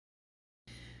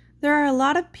There are a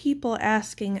lot of people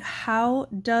asking, how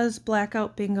does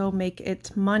Blackout Bingo make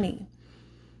its money?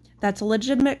 That's a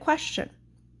legitimate question.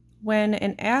 When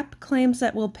an app claims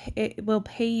that it will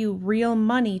pay you real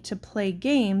money to play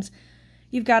games,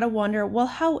 you've got to wonder, well,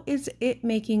 how is it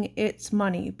making its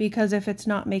money? Because if it's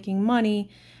not making money,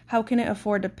 how can it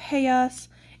afford to pay us?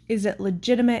 Is it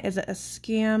legitimate? Is it a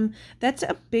scam? That's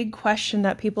a big question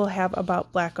that people have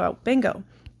about Blackout Bingo.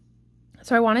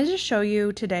 So I wanted to show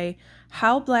you today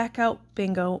how Blackout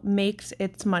Bingo makes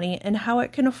its money and how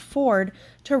it can afford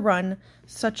to run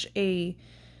such a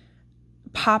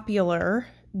popular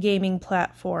gaming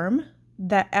platform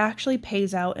that actually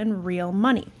pays out in real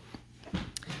money.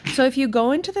 So if you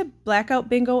go into the Blackout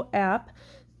Bingo app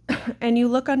and you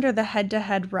look under the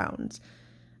head-to-head rounds,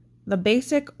 the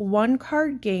basic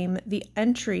one-card game, the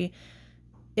entry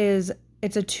is,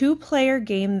 it's a two-player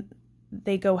game.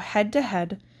 They go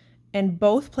head-to-head, and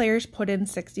both players put in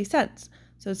 60 cents.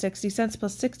 So 60 cents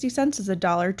plus 60 cents is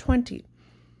 $1.20.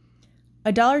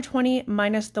 $1.20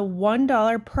 minus the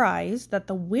 $1 prize that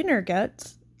the winner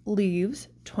gets leaves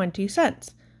 20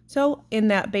 cents. So in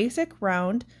that basic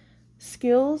round,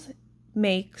 Skillz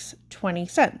makes 20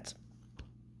 cents.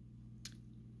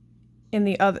 In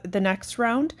the next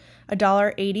round,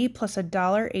 $1.80 plus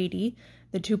 $1.80,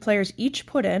 the two players each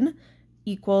put in,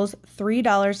 equals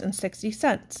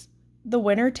 $3.60. The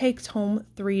winner takes home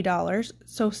 $3,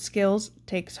 so Skillz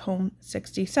takes home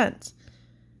 60 cents.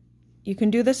 You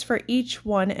can do this for each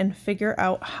one and figure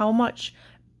out how much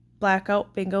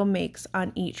Blackout Bingo makes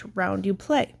on each round you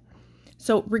play.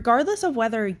 So regardless of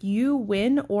whether you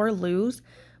win or lose,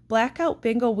 Blackout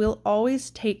Bingo will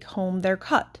always take home their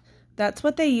cut. That's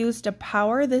what they use to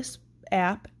power this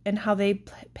app and how they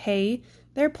pay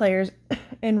their players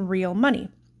in real money.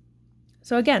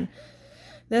 So again,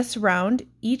 this round,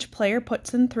 each player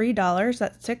puts in $3,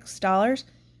 that's $6.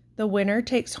 The winner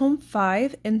takes home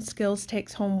 $5 and Skillz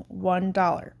takes home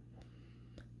 $1.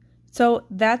 So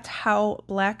that's how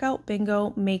Blackout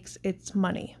Bingo makes its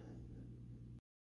money.